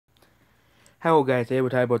Hello guys, today we're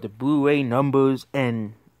talking about the Blu-ray numbers,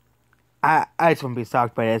 and I just want to be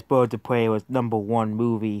shocked by this. Birds of Prey was #1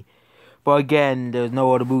 movie. But again, there's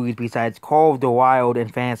no other movies besides Call of the Wild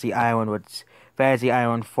and Fantasy Island, which Fantasy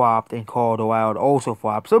Island flopped and Call of the Wild also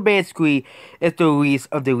flopped. So basically, it's the release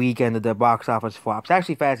of the weekend of the box office flops.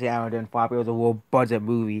 Actually, Fantasy Island didn't flop, it was a low budget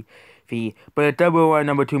movie fee. But the #1 and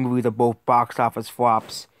 #2 movies are both box office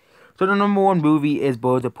flops. So the #1 movie is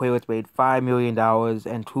Birds of Prey, which made $5 million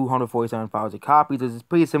and 247,000 copies. This is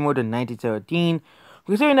pretty similar to 1913.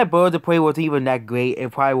 Considering that Birds of Prey wasn't even that great,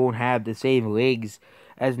 it probably won't have the same legs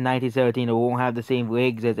as 1917. It won't have the same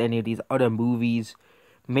legs as any of these other movies.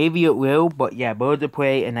 Maybe it will, but yeah, Birds of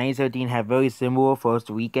Prey and 1917 have very similar first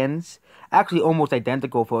weekends. Actually, almost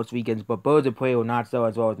identical first weekends, but Birds of Prey will not sell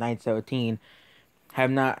as well as 1917. Have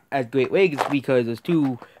not as great legs because there's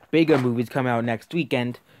two bigger movies coming out next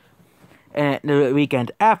weekend and the weekend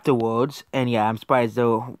afterwards. And yeah, I'm surprised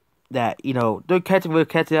though that we're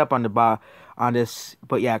catching up on on this.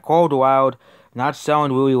 But yeah, Call of the Wild not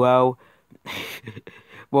selling really well.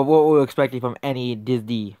 Well, what we're expecting from any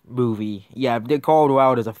Disney movie. Yeah, the Call of the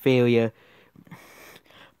Wild is a failure.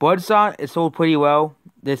 Bloodshot is sold pretty well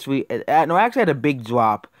this week. No, actually had a big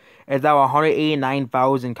drop. It's now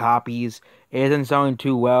 189,000 copies. It isn't selling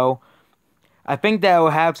too well. I think that it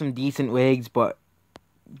will have some decent legs, but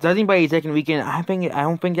judging by the second weekend, I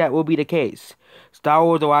don't think that will be the case. Star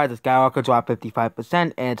Wars: The Rise of Skywalker dropped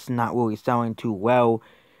 55%, and it's not really selling too well.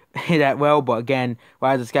 But again,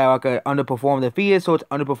 Rise of Skywalker underperformed the theater, so it's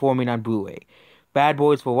underperforming on Blu-ray. Bad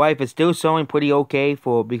Boys for Life is still selling pretty okay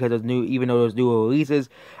because of even though there's newer releases.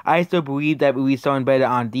 I still believe that movie's selling better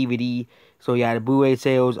on DVD. So yeah, the Blu-ray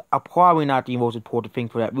sales are probably not the most important thing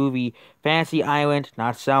for that movie. Fantasy Island,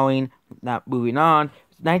 not selling, not moving on.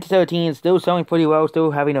 1917 still selling pretty well,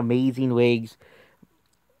 still having amazing legs,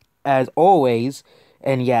 as always.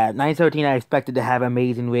 And yeah, 1917 I expected to have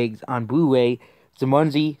amazing legs on Blu-ray.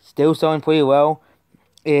 Jumanji still selling pretty well.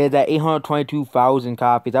 It is at 822,000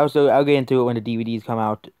 copies. I'll get into it when the DVDs come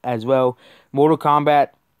out as well. Mortal Kombat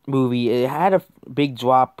movie, it had a big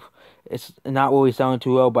drop. It's not really selling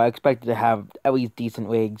too well, but I expected to have at least decent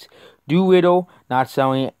legs. Doolittle, not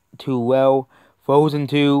selling too well. Frozen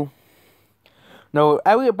 2. No,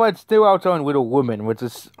 but still outselling Little Women, which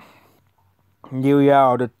is nearly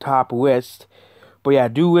out of the top list. But yeah,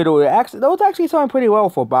 Doolittle, those actually selling pretty well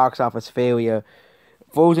for box office failure.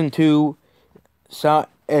 Frozen 2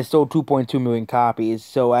 it sold 2.2 million copies,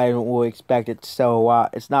 so I don't really expect it to sell a lot.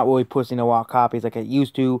 It's not really pushing a lot of copies like it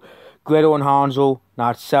used to. Gretel and Hansel,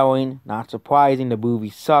 not selling, not surprising. The movie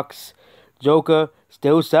sucks. Joker,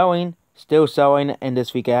 still selling, and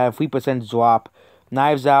this week it had a 3% drop.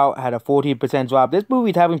 Knives Out had a 14% drop. This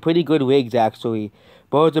movie's having pretty good legs, actually.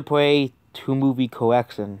 Birds of Prey 2-movie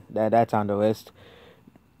collection, that's on the list.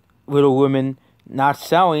 Little Women, not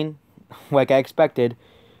selling, like I expected.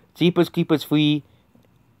 Jeepers Creepers 3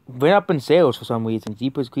 went up in sales for some reason.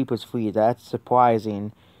 Jeepers Creepers 3, that's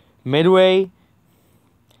surprising. Midway,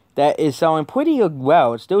 that is selling pretty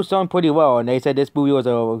well. It's still selling pretty well, and they said this movie was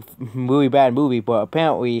a really bad movie, but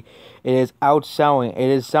apparently it is outselling. It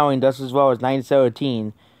is selling just as well as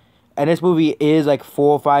 1917. And this movie is like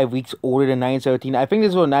 4 or 5 weeks older than 1917. I think this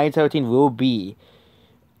is what 1917 will be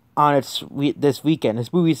on this weekend.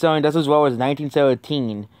 This movie is selling just as well as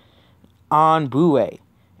 1917 on Blu-ray.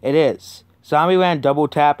 It is. Zombieland Double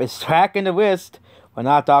Tap is tracking the list, but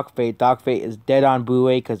not Dark Fate. Dark Fate is dead on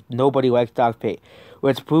Blu-ray because nobody likes Dark Fate.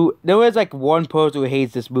 There is like one person who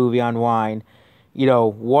hates this movie online.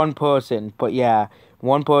 One person. But yeah,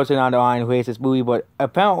 one person on the line who hates this movie. But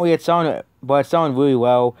apparently it's selling really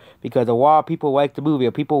well because a lot of people like the movie.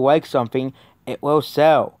 If people like something, it will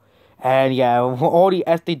sell. And yeah, all the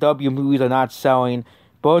SDW movies are not selling.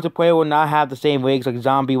 Birds of Prey will not have the same legs like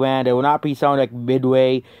Zombieland. It will not be selling like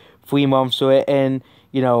Midway 3 months to it. And,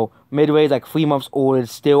 Midway is like 3 months old.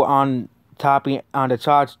 It's still on the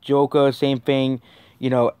charts. Joker, same thing.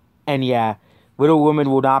 And yeah, Little Women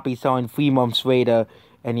will not be selling 3 months later.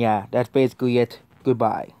 And yeah, that's basically it.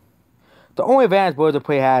 Goodbye. The only advantage Birds of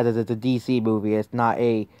Prey has is it's a DC movie. It's not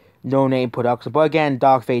a no-name production. But again,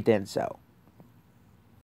 Dark Fate didn't sell.